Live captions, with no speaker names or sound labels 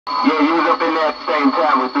Yeah, you was up in there at the same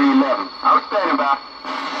time with 311. I was standing by.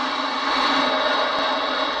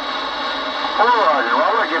 Roger. Well,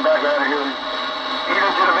 I'm going to get back out of here.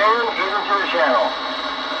 Either to the van, either to the channel.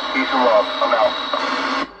 Peace and love. I'm out.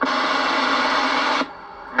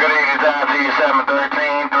 Good evening, time to you,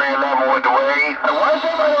 713, 311 with the wave. And why is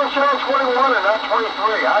everybody on channel 21 and not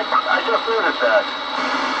 23? I just noticed that.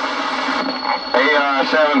 Hey,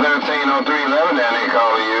 713 on 311 down there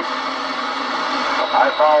calling you. I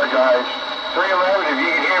apologize. 311, if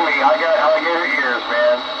you can hear me, I got alligator ears,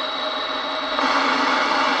 man.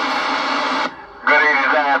 Good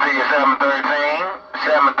evening, time to you, 713.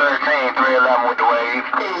 713, 311 with the wave.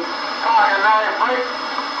 Parking 9 break.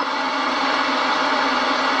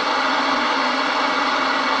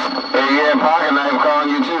 Hey, yeah, Pocket Knife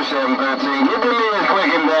calling you too, 713. Get the ears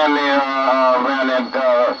clicking down there around that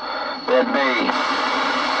bay.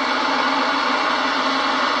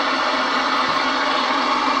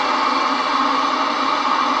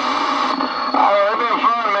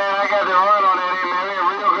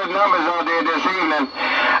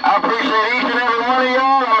 I appreciate each and every one of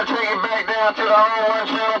y'all. I'm going to take it back down to the home one,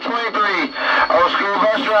 channel 23. Old school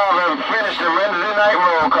bus driver finished the Wednesday night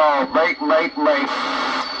roll call. Break. Hey,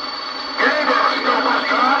 boys, go, bus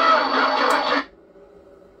driver.